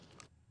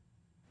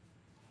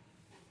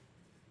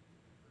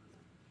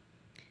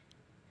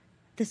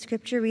The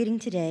scripture reading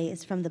today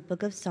is from the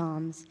book of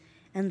Psalms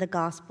and the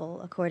Gospel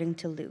according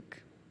to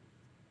Luke.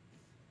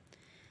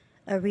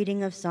 A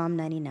reading of Psalm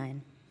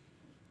 99.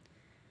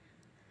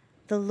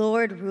 The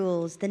Lord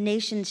rules, the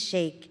nations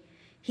shake.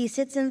 He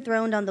sits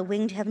enthroned on the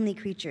winged heavenly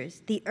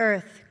creatures. The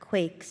earth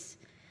quakes.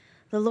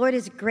 The Lord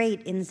is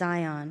great in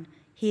Zion.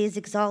 He is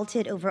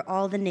exalted over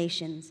all the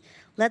nations.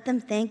 Let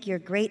them thank your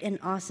great and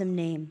awesome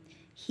name.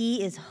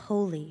 He is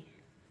holy.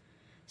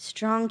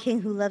 Strong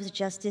King who loves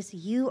justice,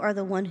 you are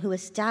the one who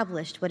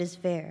established what is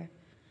fair.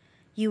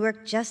 You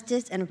work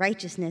justice and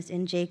righteousness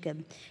in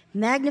Jacob.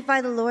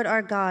 Magnify the Lord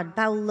our God.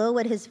 Bow low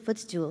at his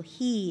footstool.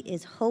 He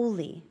is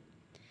holy.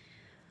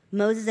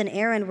 Moses and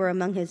Aaron were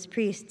among his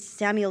priests,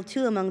 Samuel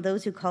too among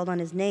those who called on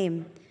his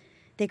name.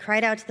 They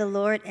cried out to the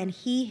Lord, and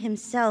he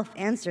himself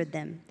answered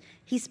them.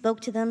 He spoke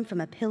to them from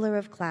a pillar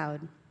of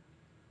cloud.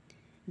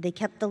 They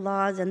kept the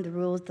laws and the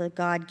rules that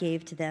God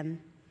gave to them.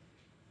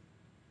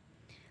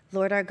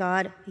 Lord our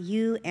God,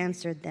 you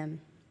answered them.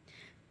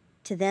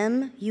 To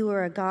them, you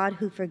are a God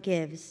who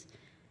forgives,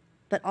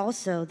 but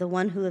also the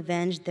one who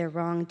avenged their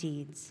wrong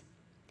deeds.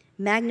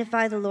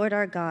 Magnify the Lord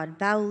our God.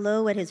 Bow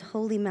low at his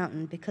holy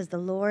mountain, because the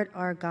Lord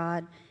our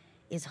God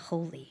is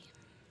holy.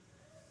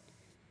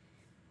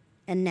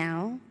 And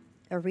now,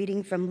 a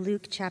reading from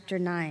Luke chapter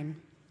 9,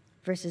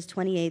 verses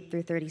 28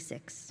 through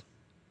 36.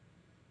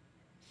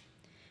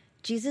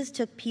 Jesus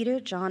took Peter,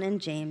 John, and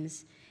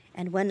James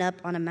and went up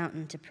on a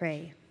mountain to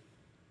pray.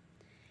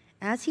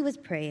 As he was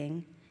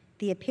praying,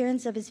 the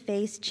appearance of his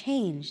face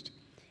changed,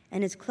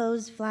 and his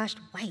clothes flashed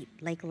white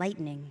like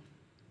lightning.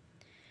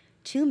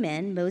 2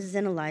 men, Moses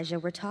and Elijah,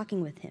 were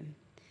talking with him.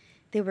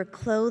 They were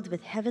clothed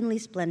with heavenly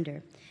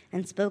splendor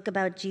and spoke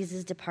about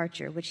Jesus'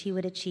 departure, which he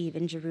would achieve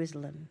in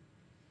Jerusalem.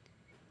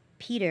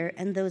 Peter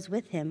and those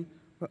with him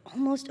were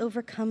almost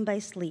overcome by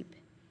sleep,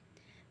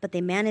 but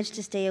they managed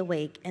to stay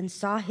awake and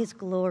saw his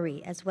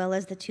glory as well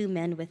as the 2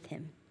 men with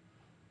him.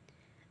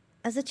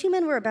 As the 2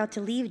 men were about to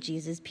leave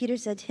Jesus, Peter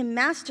said to him,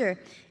 "Master,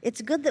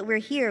 it's good that we're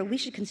here. We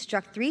should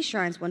construct 3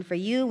 shrines, one for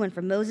you, one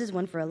for Moses,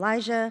 one for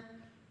Elijah."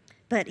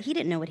 But he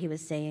didn't know what he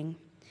was saying.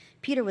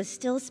 Peter was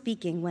still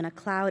speaking when a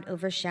cloud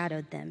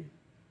overshadowed them.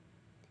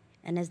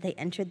 And as they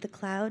entered the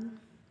cloud,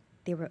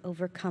 they were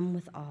overcome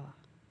with awe.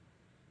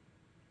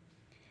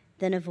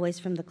 Then a voice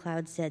from the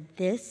cloud said,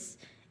 "This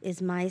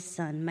is my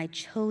son, my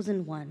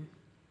chosen one.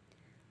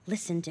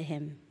 Listen to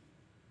him."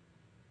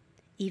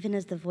 Even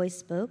as the voice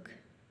spoke,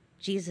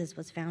 Jesus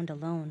was found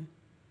alone.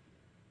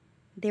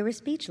 They were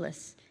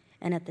speechless,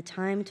 and at the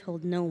time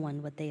told no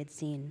one what they had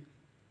seen.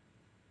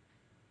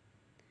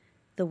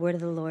 The word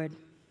of the Lord.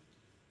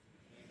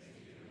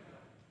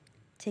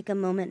 Take a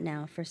moment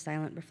now for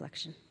silent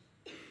reflection.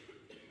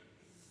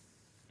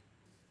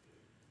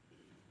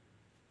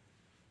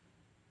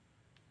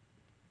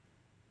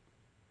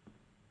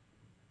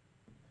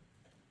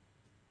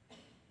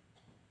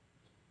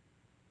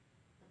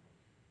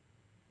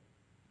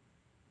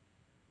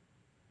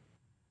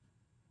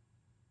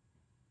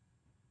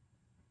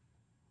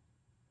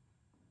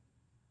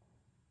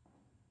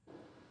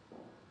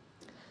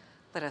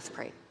 Let us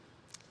pray.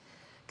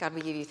 God,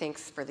 we give you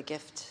thanks for the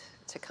gift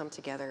to come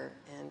together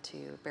and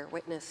to bear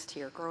witness to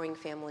your growing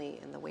family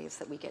and the ways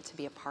that we get to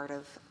be a part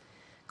of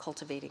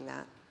cultivating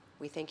that.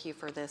 We thank you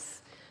for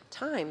this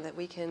time that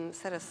we can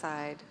set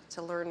aside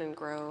to learn and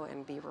grow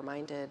and be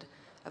reminded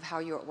of how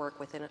you work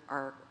within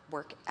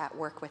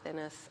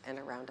us and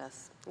around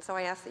us. And so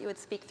I ask that you would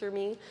speak through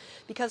me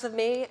because of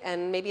me,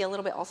 and maybe a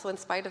little bit also in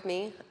spite of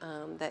me,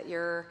 that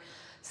your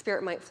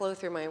Spirit might flow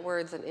through my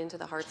words and into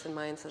the hearts and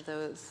minds of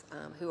those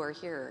who are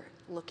here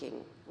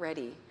looking,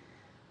 ready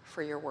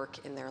for your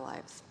work in their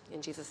lives.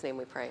 In Jesus' name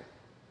we pray.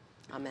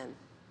 Amen.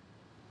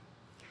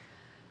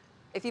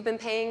 If you've been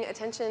paying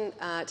attention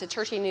to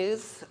churchy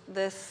news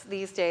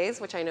these days,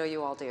 which I know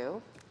you all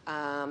do,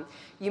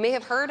 you may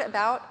have heard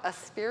about a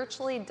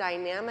spiritually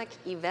dynamic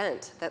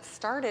event that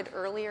started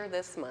earlier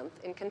this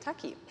month in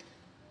Kentucky.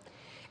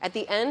 At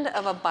the end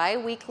of a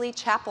bi-weekly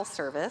chapel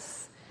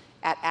service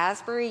at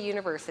Asbury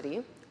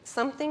University,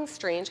 something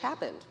strange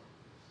happened,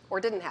 or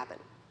didn't happen.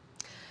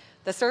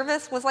 The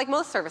service was like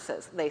most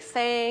services. They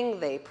sang,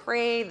 they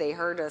prayed, they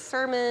heard a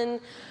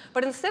sermon,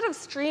 but instead of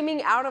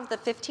streaming out of the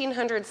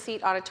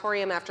 1,500-seat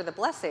auditorium after the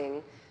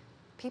blessing,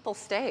 people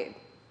stayed,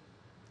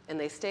 and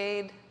they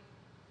stayed,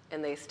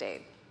 and they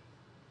stayed.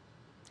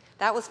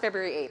 That was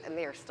February 8th, and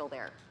they are still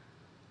there.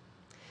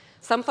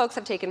 Some folks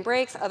have taken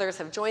breaks, others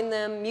have joined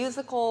them.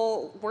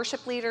 Musical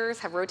worship leaders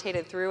have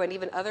rotated through, and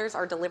even others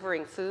are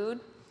delivering food.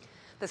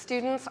 The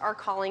students are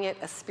calling it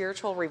a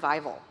spiritual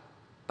revival.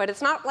 But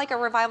it's not like a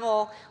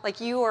revival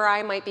like you or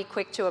I might be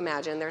quick to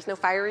imagine. There's no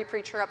fiery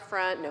preacher up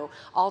front, no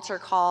altar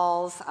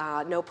calls,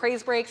 no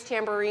praise breaks,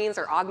 tambourines,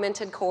 or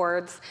augmented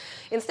chords.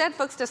 Instead,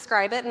 folks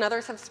describe it, and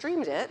others have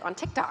streamed it on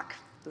TikTok.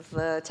 This is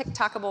the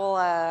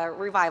TikTokable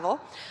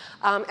revival,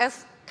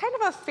 as kind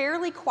of a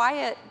fairly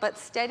quiet but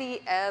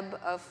steady ebb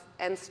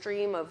and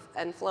stream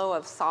and flow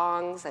of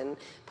songs and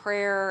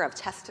prayer, of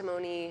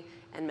testimony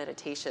and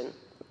meditation.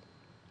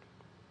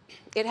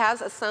 It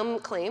has, as some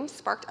claim,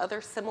 sparked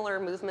other similar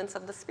movements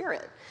of the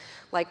Spirit,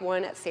 like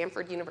one at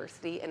Samford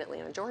University in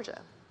Atlanta,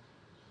 Georgia.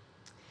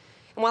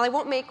 And while I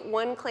won't make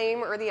one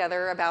claim or the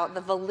other about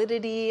the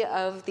validity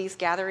of these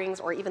gatherings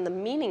or even the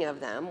meaning of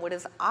them, what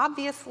is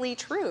obviously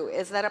true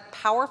is that a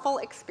powerful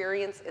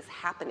experience is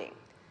happening.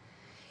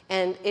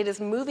 And it is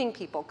moving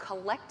people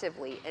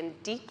collectively and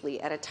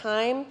deeply at a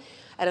time,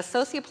 at a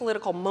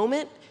sociopolitical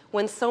moment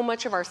when so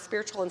much of our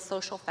spiritual and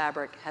social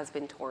fabric has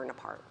been torn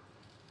apart.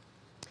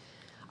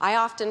 I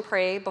often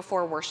pray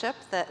before worship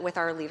that with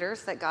our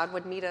leaders that God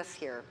would meet us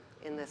here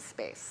in this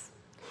space,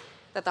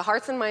 that the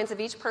hearts and minds of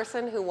each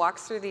person who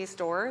walks through these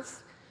doors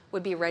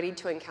would be ready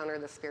to encounter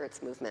the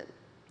Spirit's movement.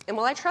 And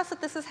while I trust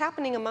that this is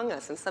happening among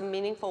us in some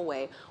meaningful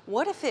way,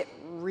 what if it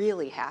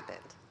really happened?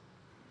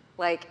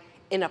 Like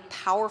in a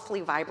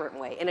powerfully vibrant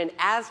way, in an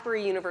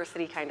Asbury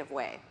University kind of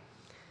way.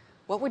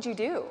 What would you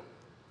do?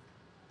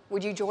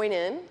 Would you join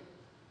in?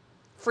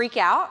 Freak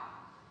out?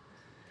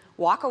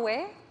 Walk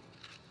away?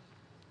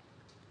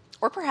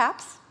 Or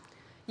perhaps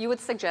you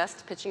would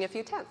suggest pitching a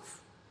few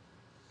tents.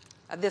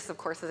 This, of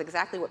course, is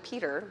exactly what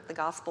Peter, the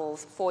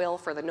Gospel's foil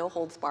for the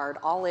no-holds-barred,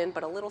 all-in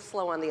but a little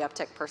slow on the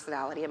uptick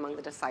personality among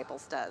the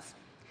disciples, does.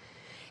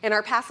 In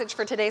our passage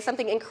for today,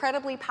 something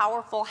incredibly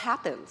powerful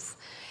happens.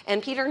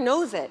 And Peter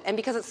knows it, and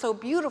because it's so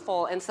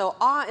beautiful and so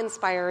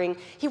awe-inspiring,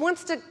 he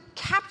wants to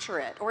capture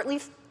it, or at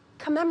least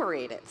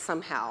commemorate it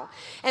somehow.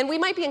 And we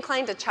might be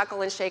inclined to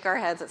chuckle and shake our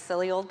heads at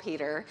silly old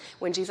Peter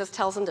when Jesus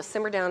tells him to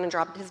simmer down and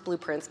drop his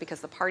blueprints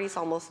because the party's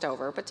almost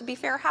over. But to be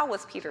fair, how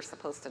was Peter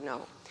supposed to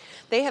know?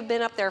 They have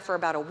been up there for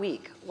about a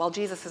week while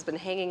Jesus has been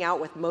hanging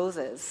out with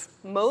Moses,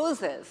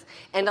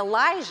 and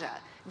Elijah,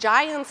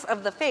 giants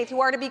of the faith who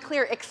are, to be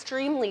clear,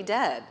 extremely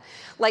dead,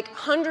 like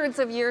hundreds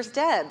of years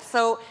dead.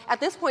 So at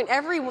this point,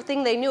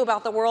 everything they knew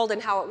about the world and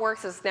how it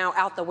works is now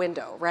out the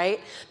window, right?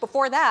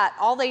 Before that,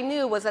 all they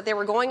knew was that they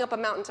were going up a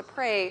mountain to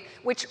pray,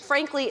 which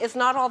frankly is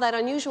not all that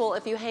unusual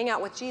if you hang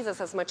out with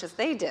Jesus as much as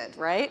they did,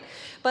 right?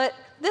 But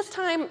this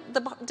time,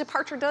 the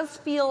departure does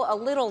feel a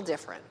little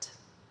different.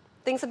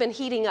 Things have been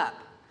heating up.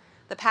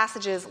 The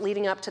passages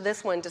leading up to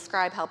this one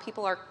describe how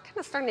people are kind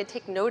of starting to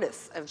take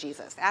notice of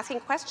Jesus, asking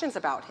questions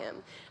about him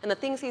and the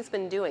things he's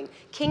been doing.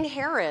 King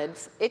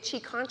Herod's itchy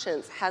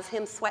conscience has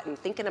him sweating,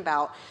 thinking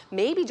about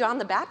maybe John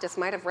the Baptist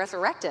might have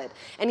resurrected.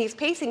 And he's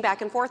pacing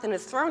back and forth in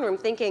his throne room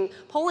thinking,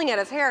 pulling at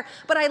his hair,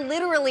 but I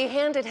literally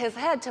handed his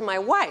head to my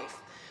wife.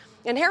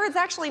 And Herod's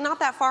actually not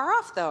that far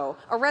off, though.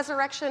 A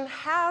resurrection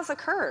has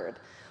occurred.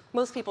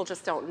 Most people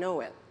just don't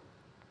know it.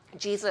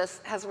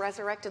 Jesus has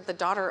resurrected the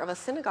daughter of a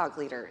synagogue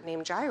leader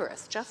named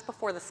Jairus just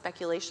before the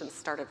speculations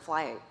started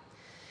flying.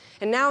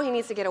 And now he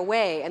needs to get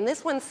away. And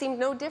this one seemed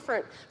no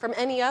different from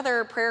any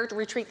other prayer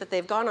retreat that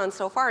they've gone on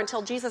so far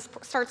until Jesus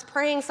starts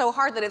praying so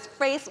hard that his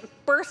face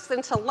bursts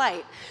into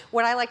light,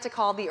 what I like to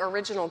call the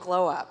original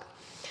glow up.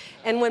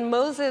 And when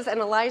Moses and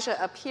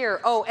Elijah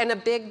appear, and a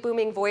big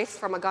booming voice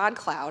from a God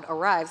cloud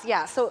arrives.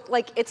 Yeah, so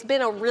it's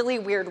been a really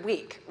weird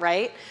week,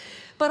 right?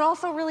 But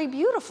also really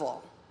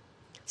beautiful.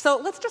 So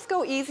let's just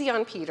go easy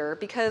on Peter,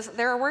 because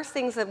there are worse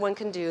things that one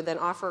can do than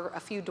offer a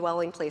few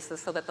dwelling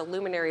places so that the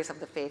luminaries of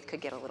the faith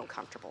could get a little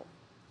comfortable.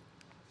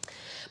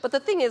 But the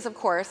thing is, of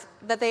course,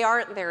 that they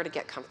aren't there to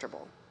get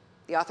comfortable.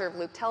 The author of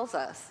Luke tells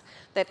us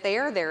that they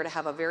are there to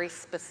have a very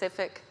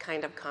specific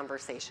kind of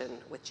conversation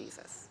with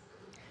Jesus.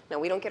 Now,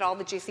 we don't get all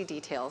the juicy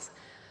details,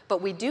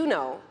 but we do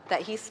know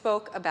that they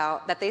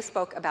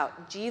spoke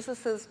about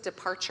Jesus'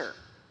 departure,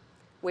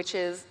 which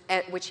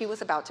he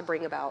was about to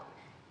bring about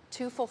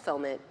to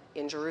fulfillment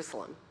in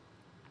Jerusalem.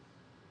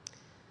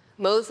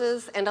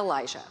 Moses and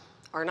Elijah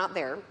are not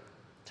there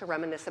to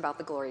reminisce about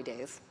the glory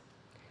days.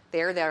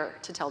 They are there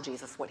to tell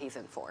Jesus what he's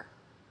in for,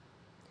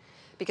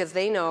 because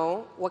they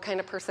know what kind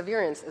of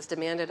perseverance is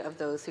demanded of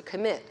those who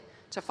commit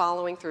to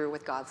following through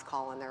with God's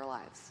call on their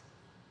lives.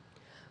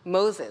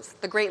 Moses,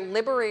 the great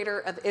liberator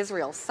of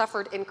Israel,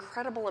 suffered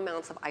incredible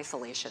amounts of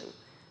isolation,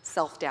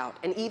 self-doubt,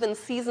 and even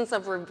seasons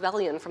of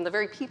rebellion from the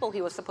very people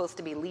he was supposed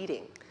to be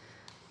leading.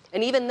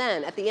 And even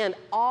then, at the end,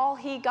 all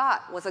he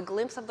got was a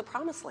glimpse of the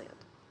promised land.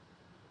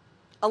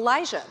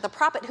 Elijah, the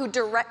prophet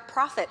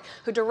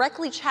who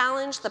directly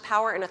challenged the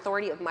power and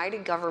authority of mighty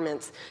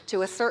governments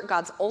to assert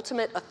God's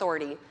ultimate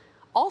authority,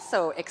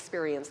 also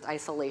experienced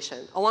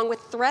isolation, along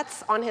with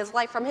threats on his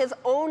life from his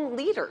own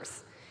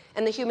leaders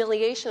and the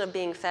humiliation of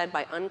being fed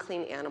by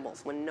unclean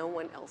animals when no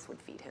one else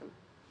would feed him.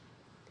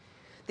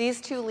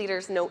 These two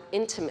leaders know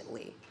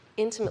intimately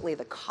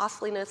the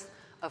costliness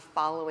of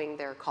following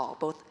their call,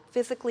 both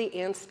physically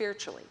and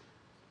spiritually.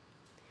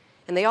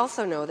 And they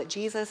also know that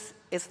Jesus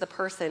is the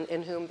person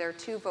in whom their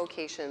two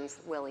vocations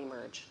will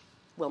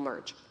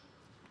merge.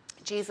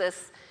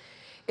 Jesus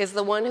is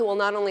the one who will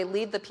not only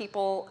lead the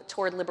people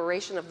toward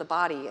liberation of the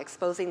body,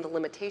 exposing the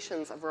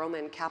limitations of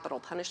Roman capital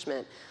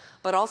punishment,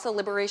 but also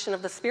liberation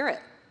of the spirit,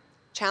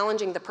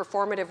 challenging the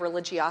performative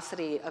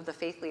religiosity of the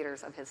faith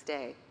leaders of his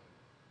day.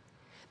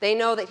 They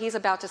know that he's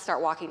about to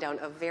start walking down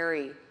a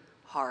very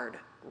hard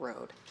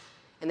road,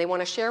 and they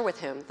want to share with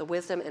him the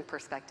wisdom and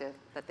perspective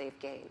that they've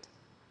gained.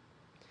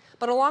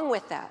 But along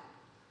with that,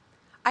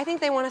 I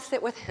think they want to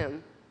sit with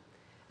him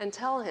and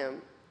tell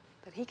him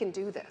that he can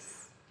do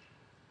this.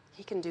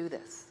 He can do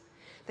this.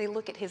 They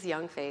look at his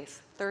young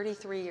face,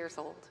 33 years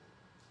old,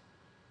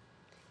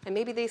 and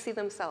maybe they see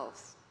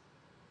themselves.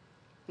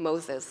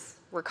 Moses,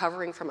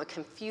 recovering from a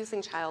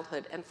confusing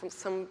childhood and from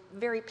some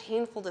very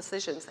painful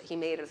decisions that he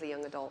made as a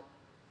young adult.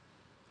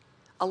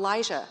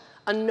 Elijah,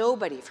 a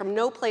nobody from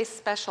no place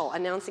special,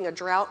 announcing a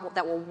drought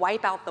that will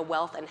wipe out the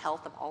wealth and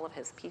health of all of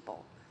his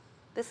people.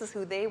 This is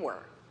who they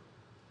were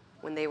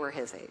when they were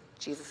his age,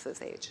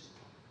 Jesus' age.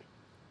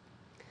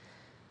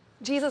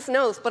 Jesus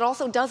knows, but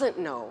also doesn't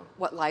know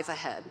what lies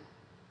ahead,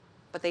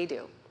 but they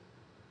do.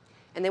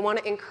 And they want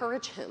to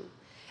encourage him,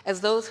 as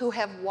those who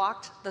have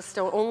walked the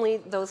stone, only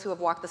those who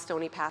have walked the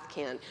stony path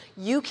can.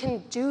 You can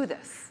do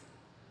this,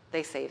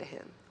 they say to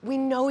him. We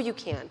know you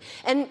can.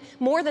 And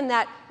more than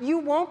that, you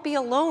won't be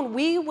alone.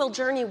 We will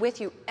journey with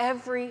you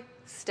every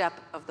step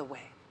of the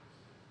way.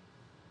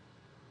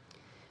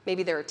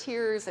 Maybe there are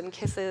tears and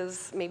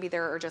kisses. Maybe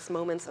there are just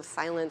moments of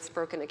silence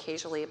broken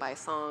occasionally by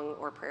song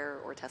or prayer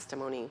or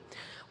testimony.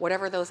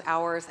 Whatever those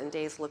hours and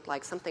days looked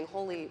like, something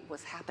holy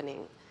was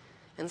happening.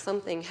 And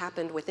something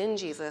happened within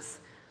Jesus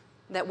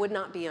that would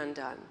not be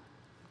undone.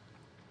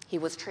 He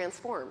was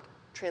transformed,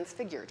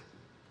 transfigured,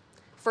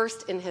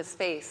 first in his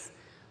face,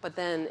 but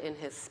then in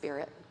his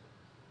spirit.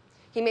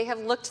 He may have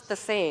looked the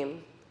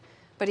same,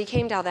 but he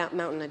came down that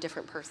mountain a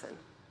different person.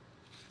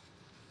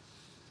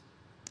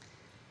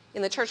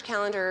 In the church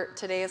calendar,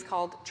 today is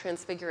called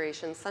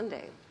Transfiguration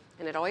Sunday,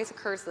 and it always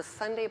occurs the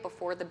Sunday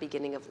before the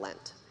beginning of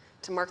Lent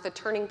to mark the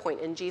turning point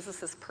in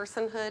Jesus'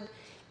 personhood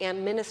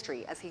and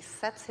ministry as he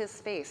sets his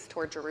face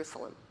toward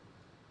Jerusalem.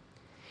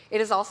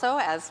 It is also,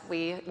 as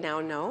we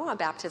now know, a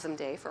baptism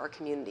day for our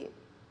community.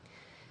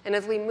 And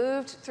as we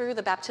moved through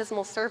the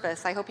baptismal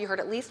service, I hope you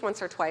heard at least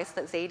once or twice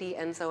that Zadie,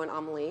 Enzo, and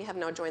Amelie have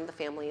now joined the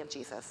family of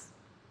Jesus.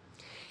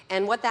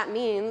 And what that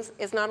means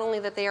is not only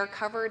that they are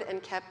covered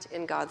and kept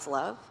in God's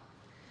love,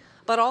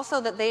 but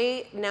also that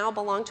they now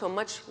belong to a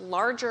much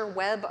larger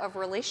web of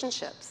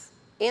relationships,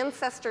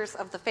 ancestors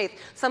of the faith,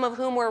 some of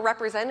whom were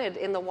represented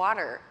in the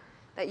water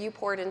that you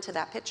poured into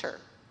that pitcher,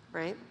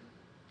 right?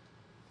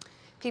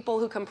 People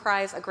who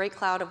comprise a great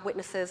cloud of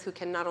witnesses who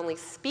can not only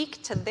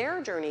speak to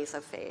their journeys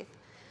of faith,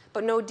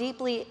 but know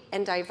deeply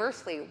and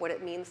diversely what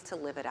it means to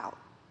live it out.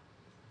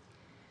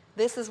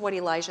 This is what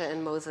Elijah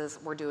and Moses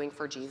were doing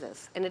for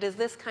Jesus. And it is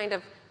this kind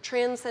of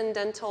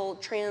transcendental,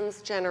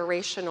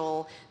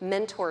 transgenerational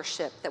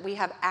mentorship that we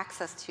have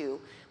access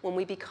to when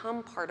we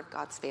become part of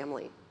God's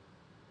family.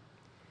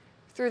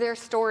 Through their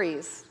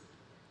stories,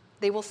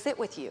 they will sit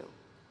with you,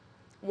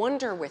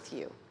 wonder with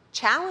you,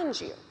 challenge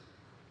you,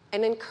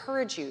 and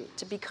encourage you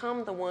to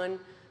become the one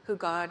who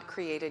God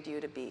created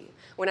you to be.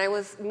 When I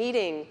was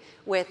meeting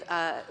with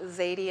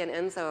Zadie and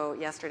Enzo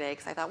yesterday,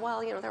 because I thought,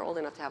 well, they're old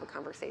enough to have a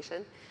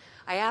conversation,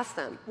 I asked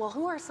them, well,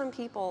 who are some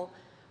people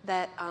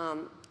that, I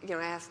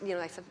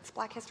said, it's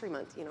Black History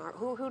Month,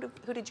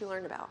 who did you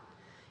learn about?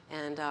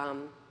 And I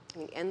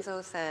think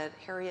Enzo said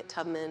Harriet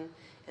Tubman,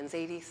 and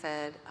Zadie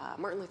said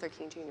Martin Luther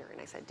King Jr.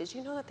 And I said, did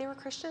you know that they were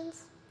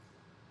Christians?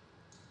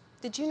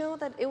 Did you know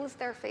that it was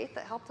their faith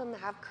that helped them to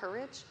have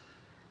courage,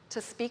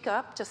 to speak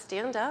up, to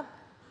stand up,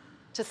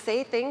 to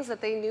say things that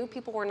they knew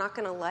people were not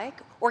going to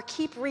like, or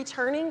keep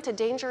returning to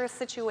dangerous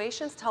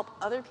situations to help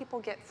other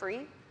people get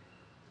free?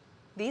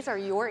 These are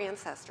your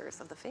ancestors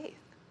of the faith.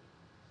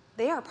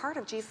 They are part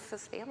of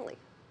Jesus' family.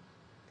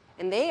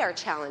 And they are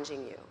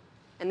challenging you,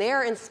 and they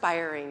are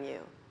inspiring you,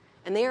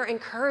 and they are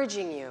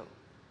encouraging you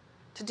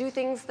to do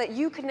things that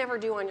you could never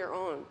do on your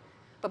own.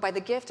 But by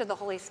the gift of the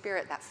Holy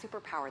Spirit, that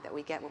superpower that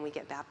we get when we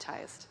get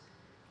baptized,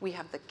 we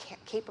have the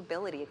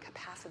capability and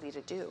capacity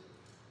to do.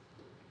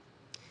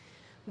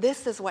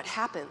 This is what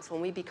happens when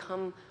we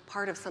become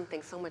part of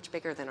something so much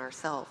bigger than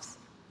ourselves.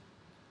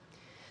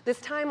 This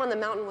time on the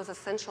mountain was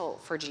essential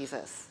for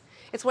Jesus.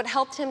 It's what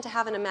helped him to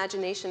have an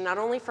imagination, not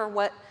only for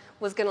what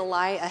was going to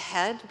lie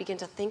ahead, begin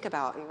to think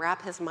about and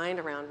wrap his mind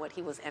around what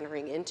he was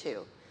entering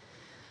into,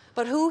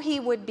 but who he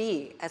would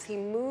be as he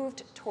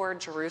moved toward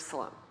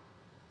Jerusalem.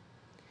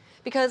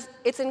 Because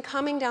it's in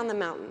coming down the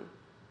mountain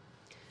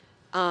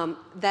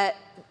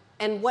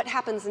and what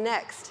happens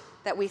next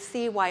that we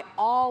see why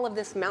all of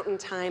this mountain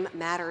time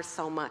matters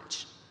so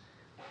much.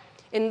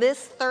 In this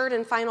third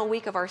and final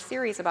week of our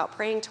series about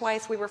praying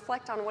twice, we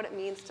reflect on what it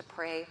means to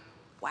pray,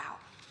 wow.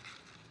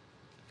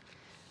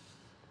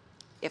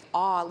 If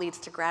awe leads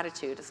to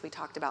gratitude, as we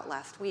talked about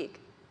last week,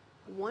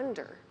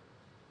 wonder,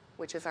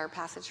 which is our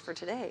passage for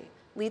today,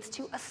 leads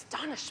to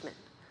astonishment.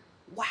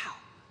 Wow.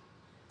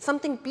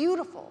 Something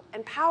beautiful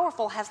and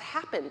powerful has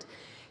happened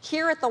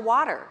here at the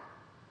water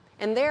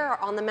and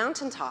there on the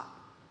mountaintop.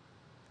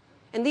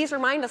 And these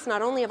remind us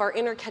not only of our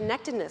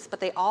interconnectedness, but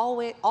they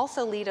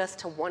also lead us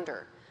to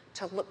wonder,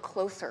 to look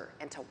closer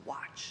and to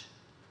watch.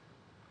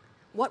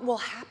 What will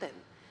happen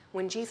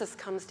when Jesus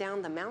comes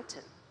down the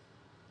mountain?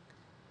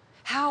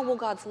 How will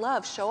God's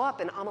love show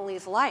up in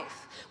Amelie's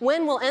life?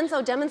 When will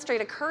Enzo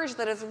demonstrate a courage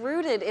that is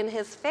rooted in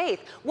his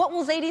faith? What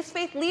will Zadie's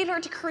faith lead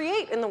her to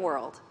create in the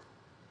world?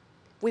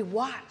 We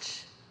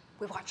watch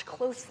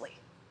closely.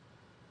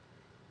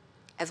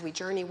 as we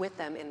journey with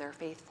them in their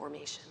faith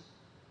formation.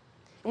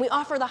 And we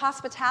offer the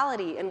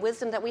hospitality and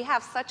wisdom that we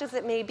have, such as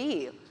it may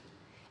be.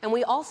 And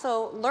we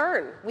also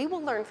learn. We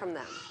will learn from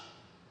them.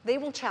 They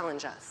will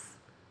challenge us,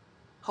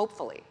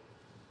 hopefully.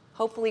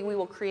 Hopefully we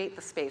will create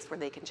the space where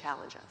they can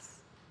challenge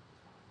us.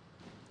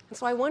 And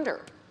so I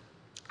wonder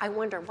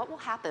what will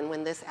happen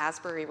when this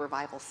Asbury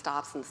revival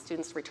stops and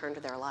students return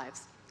to their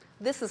lives.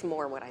 This is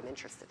more what I'm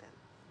interested in.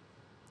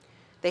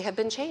 They have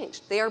been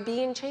changed. They are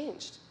being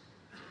changed.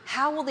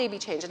 How will they be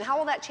changed? And how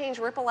will that change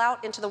ripple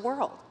out into the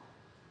world?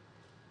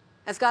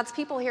 As God's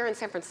people here in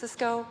San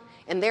Francisco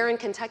and there in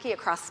Kentucky,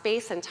 across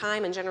space and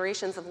time and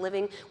generations of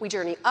living, we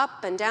journey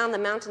up and down the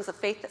mountains of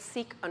faith that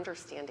seek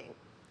understanding,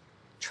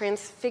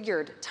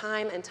 transfigured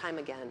time and time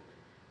again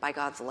by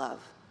God's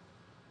love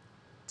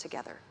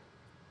together.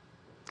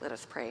 Let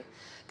us pray.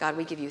 God,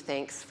 we give you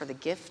thanks for the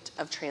gift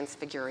of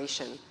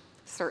transfiguration,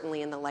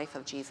 certainly in the life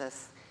of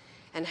Jesus,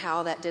 and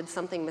how that did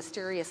something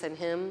mysterious in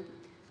him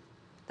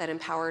that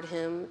empowered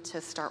him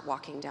to start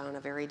walking down a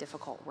very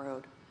difficult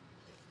road.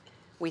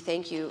 We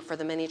thank you for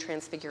the many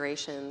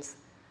transfigurations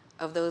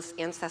of those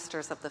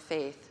ancestors of the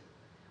faith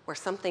where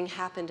something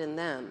happened in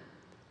them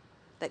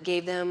that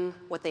gave them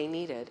what they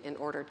needed in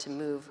order to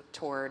move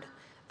toward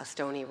a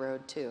stony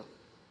road too.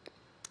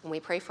 And we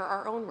pray for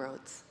our own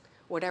roads,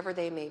 whatever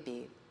they may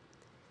be,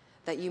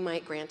 that you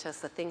might grant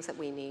us the things that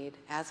we need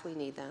as we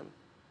need them,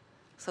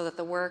 so that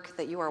the work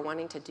that you are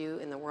wanting to do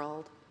in the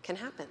world can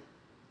happen.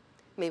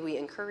 May we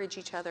encourage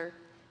each other,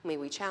 may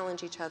we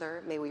challenge each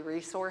other, may we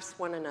resource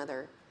one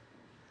another,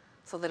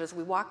 so that as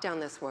we walk down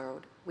this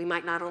road, we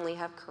might not only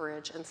have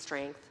courage and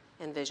strength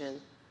and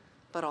vision,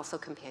 but also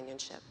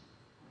companionship.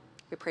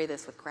 We pray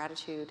this with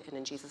gratitude and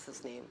in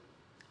Jesus' name,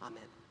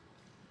 amen.